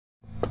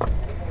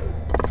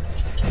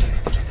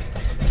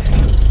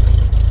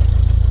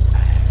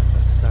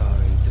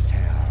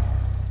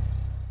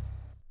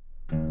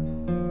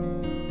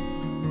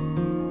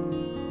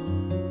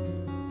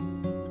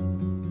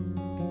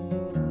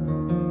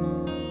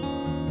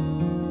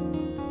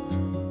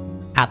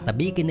At the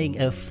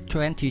beginning of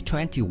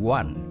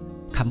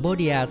 2021,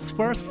 Cambodia's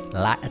first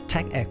light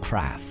attack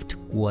aircraft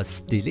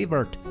was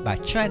delivered by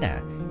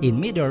China in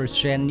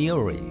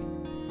mid-January.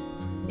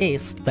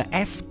 It's the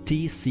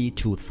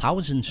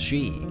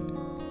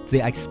FTC-2000G,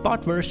 the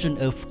export version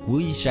of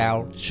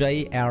Guizhou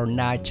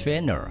JL-9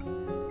 trainer,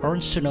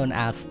 also known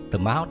as the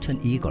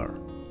Mountain Eagle.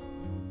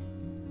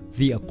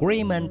 The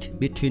agreement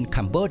between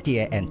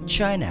Cambodia and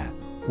China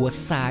was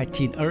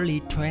signed in early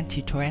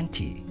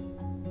 2020.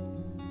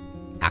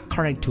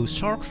 According to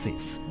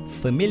sources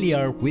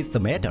familiar with the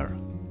matter,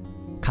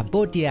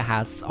 Cambodia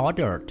has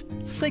ordered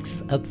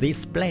 6 of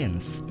these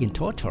planes in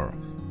total,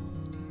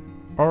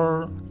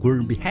 or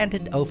will be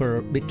handed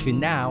over between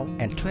now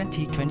and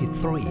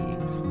 2023.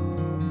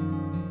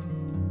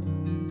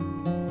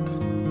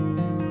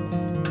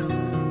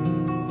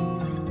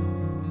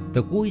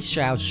 The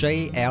Guizhou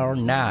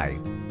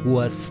JL-9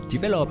 was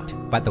developed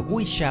by the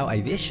Guizhou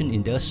Aviation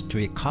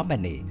Industry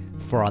Company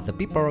for the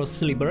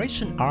People's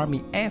Liberation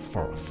Army Air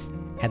Force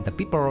and the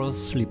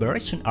People's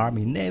Liberation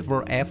Army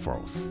Naval Air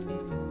Force.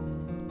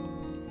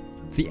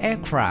 The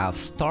aircraft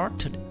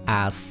started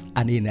as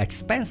an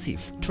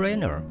inexpensive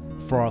trainer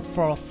for a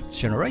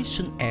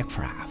 4th-generation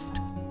aircraft.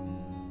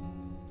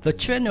 The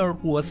trainer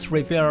was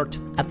revealed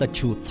at the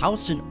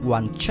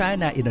 2001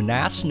 China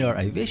International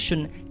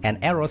Aviation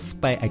and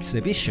Aerospace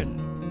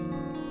Exhibition.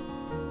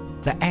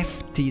 The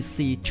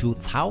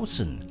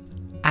FTC-2000,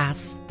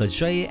 as the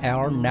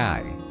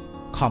JL-9,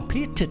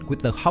 competed with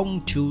the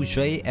Guizhou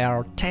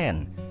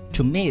JL-10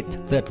 to meet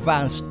the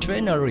advanced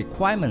trainer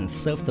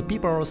requirements of the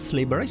People's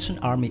Liberation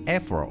Army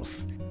Air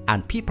Force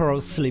and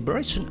People's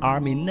Liberation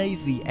Army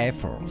Navy Air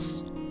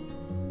Force.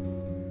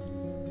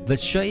 The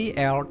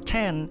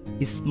JL-10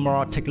 is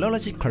more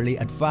technologically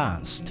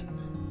advanced,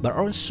 but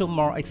also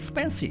more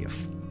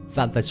expensive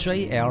than the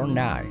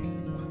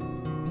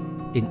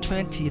JL-9. In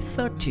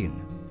 2013,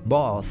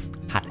 both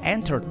had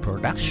entered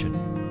production.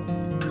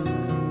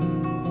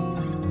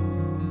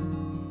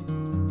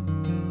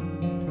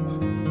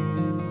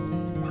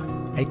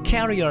 A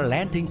carrier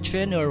landing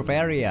trainer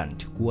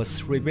variant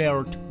was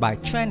revealed by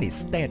Chinese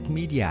state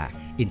media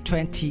in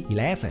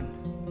 2011.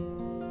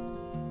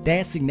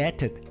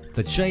 Designated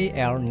the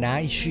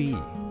JL-9G,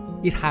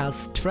 it has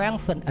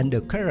strengthened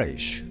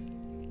undercarriage,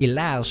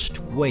 enlarged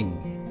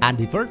wing, and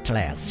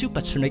effortless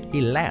supersonic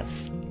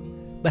inlets,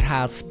 but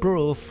has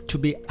proved to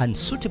be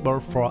unsuitable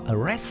for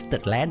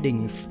arrested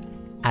landings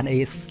and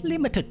is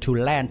limited to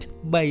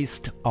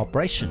land-based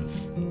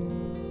operations.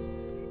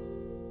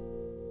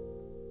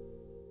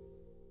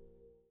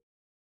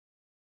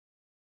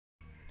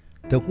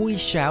 The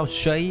Guizhou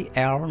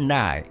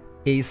JL-9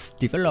 is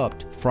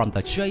developed from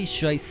the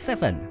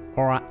JJ-7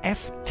 or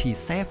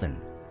FT-7,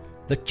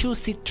 the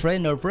two-seat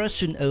trainer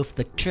version of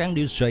the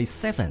Chengdu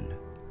J-7,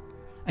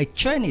 a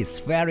Chinese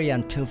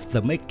variant of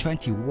the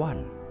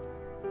MiG-21.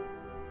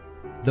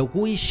 The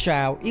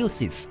Guizhou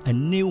uses a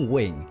new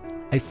wing,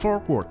 a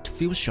forward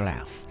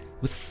fuselage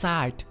with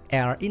side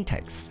air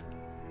intakes,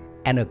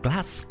 and a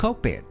glass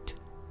cockpit.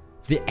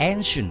 The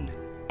engine,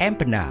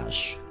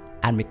 empennage,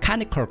 and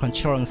mechanical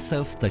controls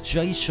of the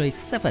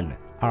JJ-7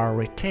 are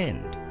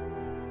retained.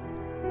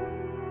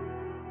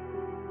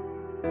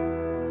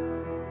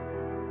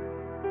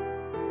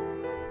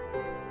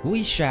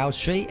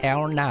 Guizhou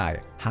JL-9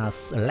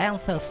 has a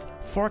length of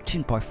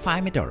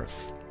 14.5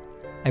 meters,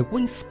 a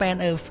wingspan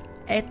of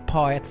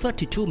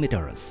 8.32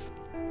 meters,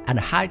 and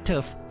a height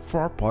of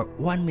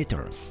 4.1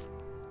 meters.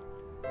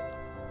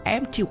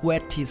 Empty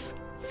weight is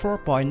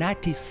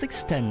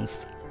 4.96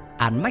 tons,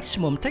 and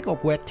maximum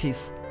takeoff weight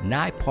is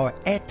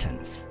 9.8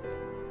 tons.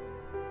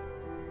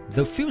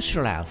 The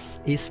fuselage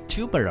is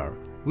tubular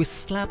with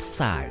slab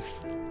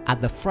sides, and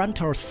the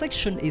frontal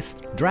section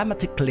is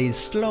dramatically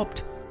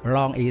sloped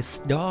along its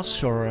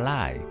dorsal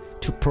line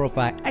to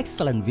provide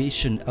excellent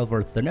vision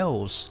over the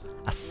nose,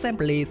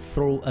 assembly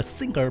through a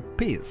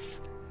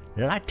single-piece,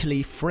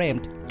 lightly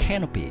framed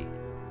canopy.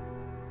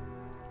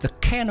 The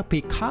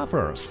canopy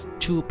covers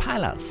 2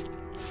 pilots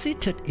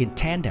seated in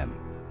tandem,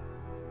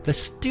 the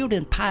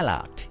student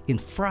pilot in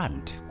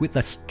front with the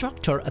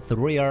instructor at the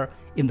rear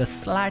in the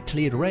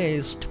slightly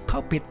raised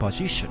cockpit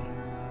position.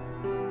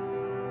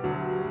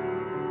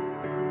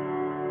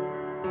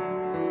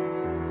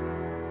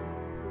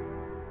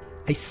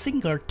 A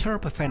single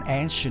turbofan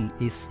engine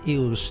is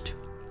used,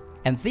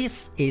 and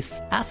this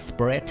is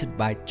aspirated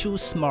by 2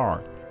 small,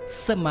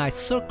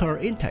 semicircular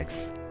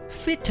intakes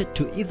fitted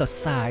to either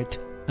side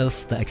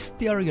of the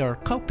exterior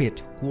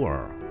cockpit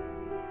wall.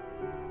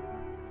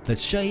 The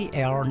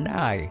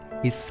JL-9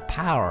 is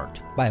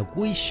powered by a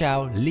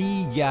Guizhou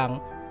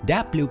Li-Yang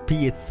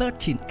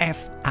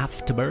WP-13F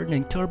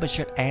afterburning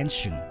turbojet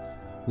engine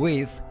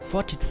with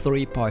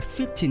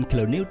 43.15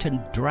 kN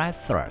dry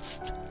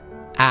thrust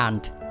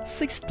and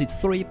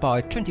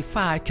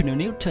 63.25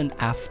 kN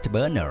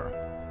afterburner.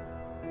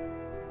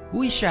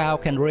 Guizhou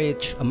can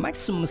reach a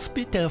maximum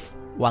speed of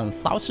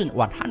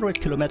 1,100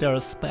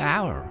 km per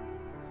hour.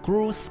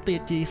 Cruise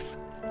speed is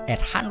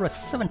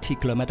 870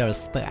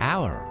 km per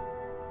hour.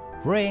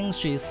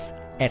 Range is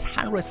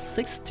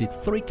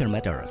 863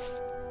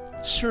 km.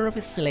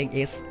 Service length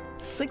is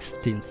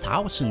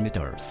 16,000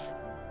 meters.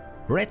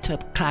 Rate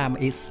of climb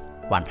is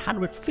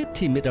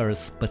 150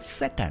 meters per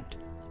second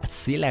at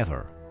sea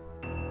level.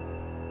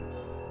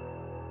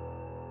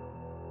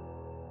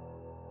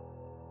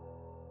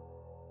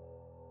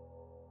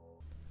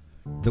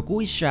 The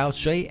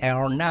Guizhou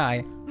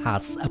JL-9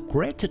 has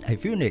upgraded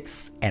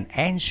avionics and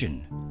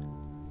engine.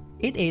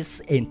 It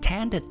is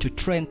intended to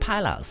train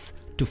pilots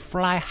to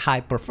fly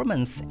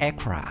high-performance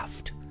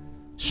aircraft,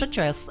 such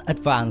as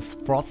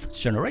advanced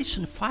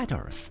fourth-generation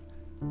fighters,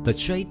 the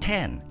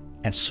J-10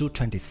 and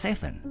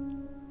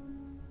Su-27.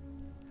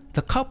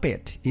 The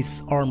cockpit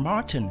is all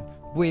modern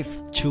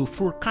with 2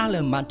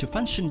 full-color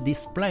multifunction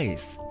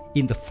displays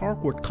in the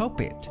forward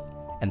cockpit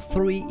and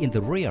 3 in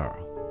the rear.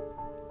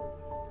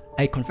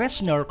 A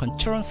conventional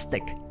control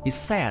stick is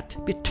set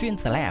between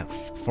the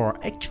legs for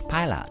each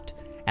pilot,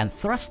 and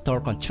thruster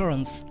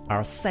controls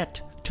are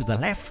set to the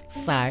left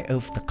side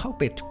of the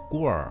cockpit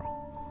wall.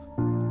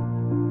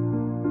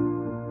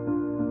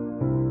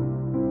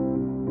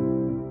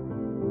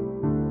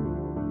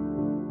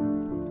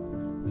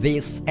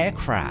 This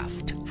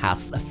aircraft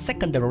has a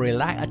secondary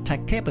light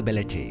attack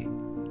capability.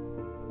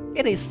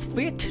 It is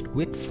fitted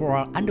with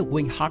 4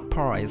 underwing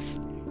hardpoints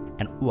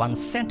and 1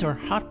 center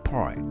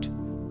hardpoint.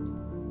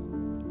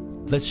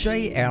 The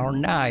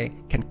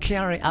JL-9 can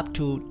carry up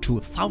to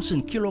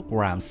 2,000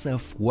 kilograms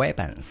of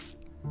weapons,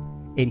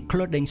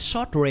 including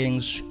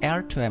short-range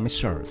air-to-air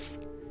missiles,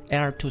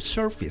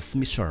 air-to-surface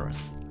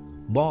missiles,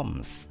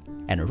 bombs,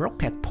 and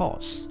rocket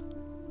pods.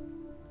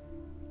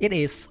 It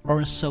is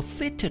also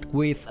fitted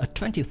with a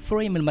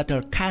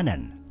 23mm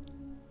cannon.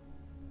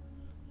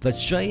 The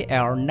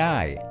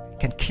JL-9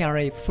 can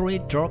carry 3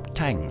 drop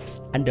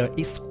tanks under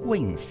its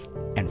wings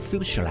and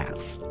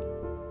fuselage.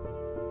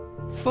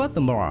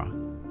 Furthermore,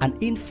 an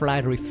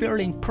in-flight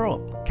refueling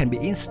probe can be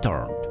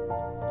installed.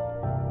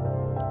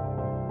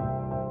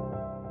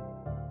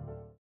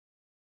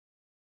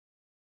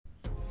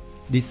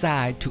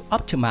 Designed to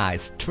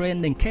optimize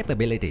training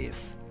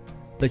capabilities,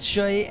 the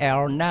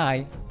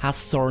JL-9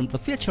 has shown the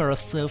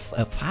features of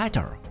a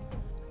fighter,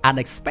 and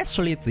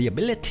especially the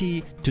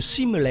ability to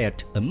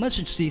simulate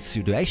emergency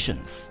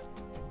situations.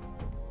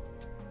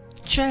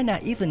 China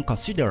even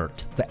considered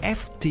the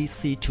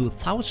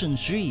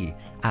FTC-2000G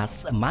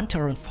as a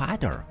Mandarin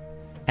fighter,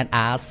 and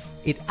as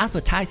it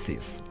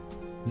advertises,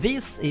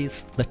 this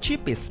is the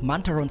cheapest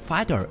Mandarin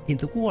fighter in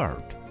the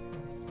world.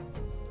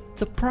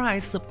 The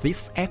price of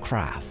this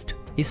aircraft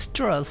is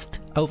just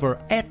over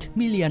 $8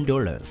 million,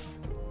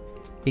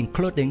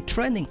 including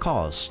training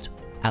costs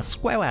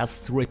as well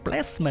as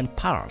replacement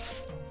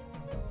parts.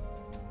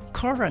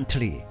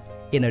 Currently,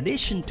 in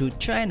addition to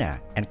China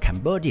and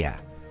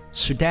Cambodia,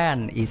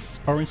 Sudan is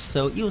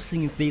also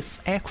using this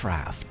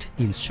aircraft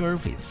in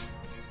service.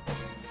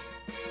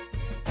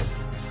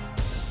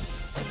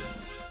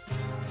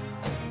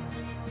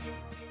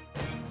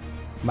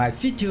 My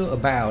video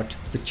about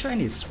the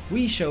Chinese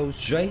Guizhou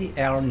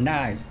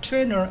JL-9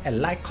 trainer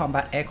and light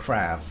combat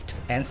aircraft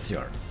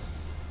answered.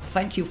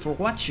 Thank you for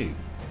watching.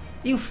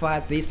 If you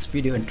find this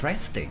video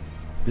interesting,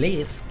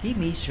 please give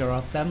me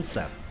your thumbs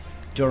up.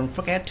 Don't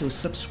forget to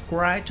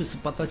subscribe to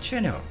support the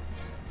channel.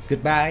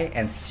 Goodbye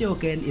and see you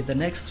again in the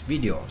next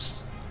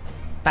videos.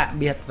 Tạm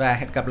biệt và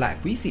hẹn gặp lại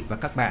quý vị và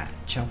các bạn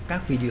trong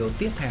các video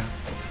tiếp theo.